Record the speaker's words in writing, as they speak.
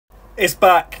It's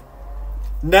back.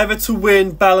 Never to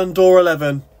win Ballon d'Or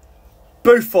 11.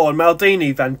 Buffon,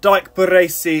 Maldini, Van Dijk,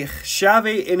 Baresi,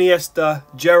 Xavi, Iniesta,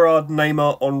 Gerrard,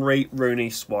 Neymar, Henry,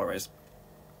 Rooney, Suarez.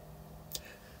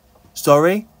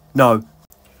 Sorry? No.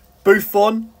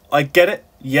 Buffon, I get it,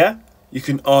 yeah. You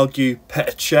can argue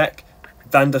Petr Cech,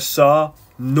 Van der Sar,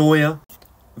 Neuer.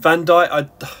 Van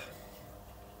Dijk,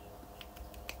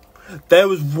 there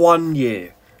was 1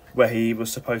 year where he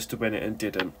was supposed to win it and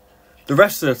didn't. The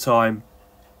rest of the time,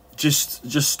 just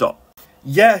stop.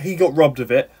 Yeah, he got robbed of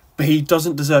it, but he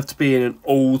doesn't deserve to be in an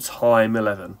all-time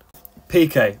 11.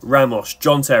 Piqué, Ramos,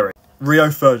 John Terry, Rio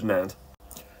Ferdinand.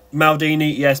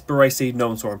 Maldini, yes. Baresi, no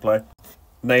one saw him play.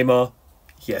 Neymar,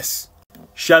 yes.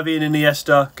 Xavi and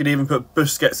Iniesta, could even put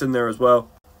Busquets in there as well.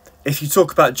 If you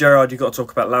talk about Gerrard, you've got to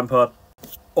talk about Lampard.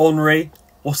 Henry,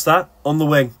 what's that? On the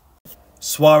wing.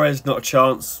 Suarez, not a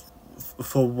chance.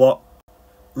 For what?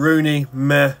 Rooney,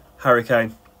 meh. Harry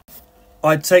Kane.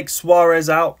 I'd take Suarez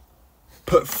out,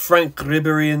 put Frank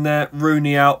Ribery in there,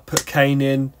 Rooney out, put Kane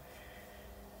in,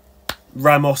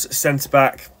 Ramos at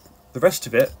centre-back. The rest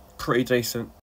of it, pretty decent.